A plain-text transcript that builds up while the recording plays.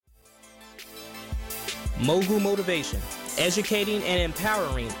Mogul Motivation, educating and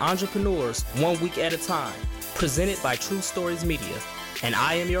empowering entrepreneurs 1 week at a time, presented by True Stories Media. And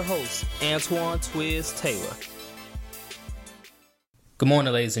I am your host, Antoine Twiz Taylor. Good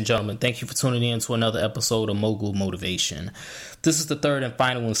morning, ladies and gentlemen. Thank you for tuning in to another episode of Mogul Motivation. This is the third and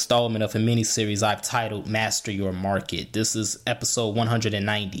final installment of a mini-series I've titled Master Your Market. This is episode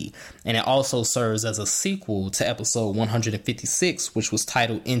 190, and it also serves as a sequel to episode 156, which was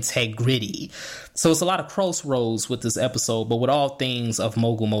titled Integrity. So it's a lot of crossroads with this episode, but with all things of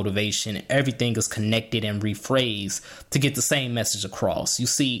Mogul Motivation, everything is connected and rephrased to get the same message across. You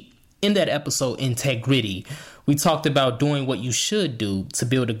see, in that episode, Integrity, we talked about doing what you should do to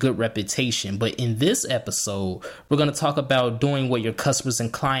build a good reputation. But in this episode, we're going to talk about doing what your customers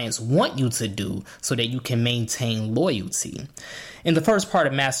and clients want you to do so that you can maintain loyalty. In the first part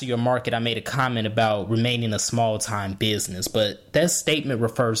of Master Your Market, I made a comment about remaining a small-time business, but that statement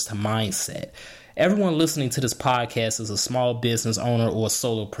refers to mindset. Everyone listening to this podcast is a small business owner or a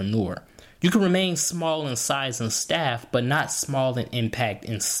solopreneur. You can remain small in size and staff, but not small in impact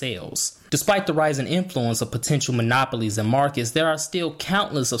and sales. Despite the rising influence of potential monopolies and markets, there are still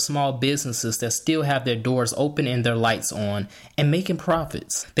countless of small businesses that still have their doors open and their lights on and making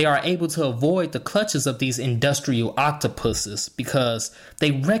profits. They are able to avoid the clutches of these industrial octopuses because they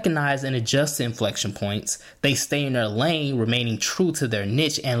recognize and adjust to inflection points. They stay in their lane, remaining true to their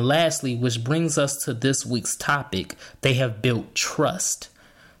niche. And lastly, which brings us to this week's topic, they have built trust.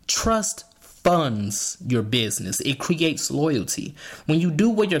 Trust funds your business. It creates loyalty. When you do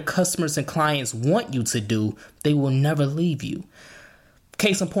what your customers and clients want you to do, they will never leave you.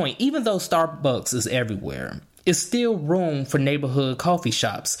 Case in point, even though Starbucks is everywhere, it's still room for neighborhood coffee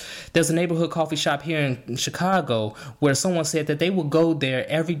shops. There's a neighborhood coffee shop here in Chicago where someone said that they will go there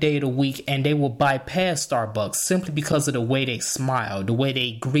every day of the week and they will bypass Starbucks simply because of the way they smile, the way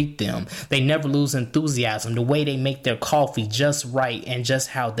they greet them. They never lose enthusiasm, the way they make their coffee just right and just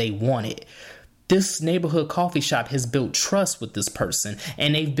how they want it. This neighborhood coffee shop has built trust with this person,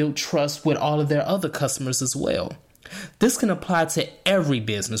 and they've built trust with all of their other customers as well. This can apply to every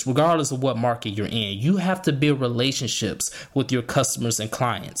business, regardless of what market you're in. You have to build relationships with your customers and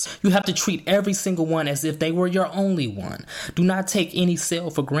clients. You have to treat every single one as if they were your only one. Do not take any sale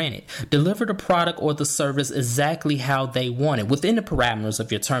for granted. Deliver the product or the service exactly how they want it, within the parameters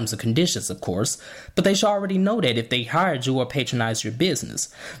of your terms and conditions, of course. But they should already know that if they hired you or patronize your business.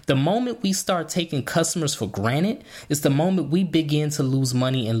 The moment we start taking customers for granted is the moment we begin to lose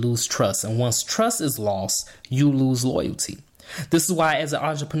money and lose trust. And once trust is lost, you lose loyalty. This is why, as an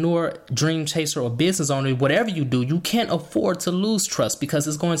entrepreneur, dream chaser, or business owner, whatever you do, you can't afford to lose trust because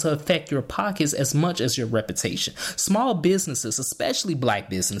it's going to affect your pockets as much as your reputation. Small businesses, especially black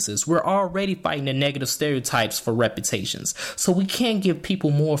businesses, we're already fighting the negative stereotypes for reputations. So we can't give people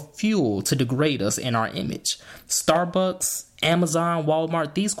more fuel to degrade us in our image. Starbucks, Amazon,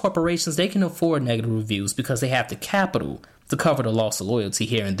 Walmart, these corporations, they can afford negative reviews because they have the capital to cover the loss of loyalty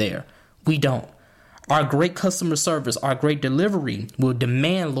here and there. We don't. Our great customer service, our great delivery will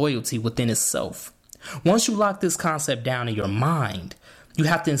demand loyalty within itself. Once you lock this concept down in your mind, you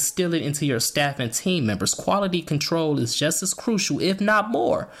have to instill it into your staff and team members. Quality control is just as crucial, if not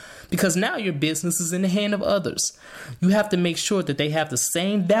more, because now your business is in the hand of others. You have to make sure that they have the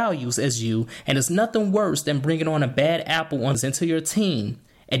same values as you, and it's nothing worse than bringing on a bad apple into your team,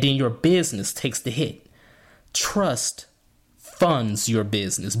 and then your business takes the hit. Trust funds your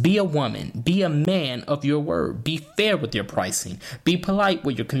business. Be a woman. Be a man of your word. Be fair with your pricing. Be polite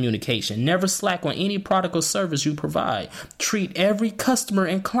with your communication. Never slack on any product or service you provide. Treat every customer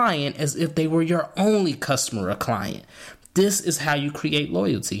and client as if they were your only customer or client. This is how you create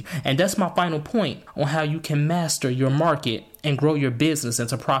loyalty. And that's my final point on how you can master your market and grow your business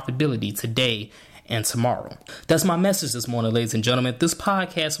into profitability today and tomorrow. That's my message this morning, ladies and gentlemen. If this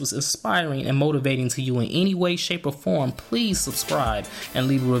podcast was inspiring and motivating to you in any way, shape, or form, please subscribe and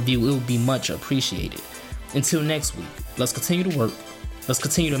leave a review. It would be much appreciated. Until next week, let's continue to work. Let's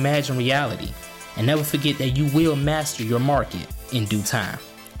continue to imagine reality. And never forget that you will master your market in due time.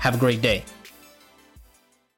 Have a great day.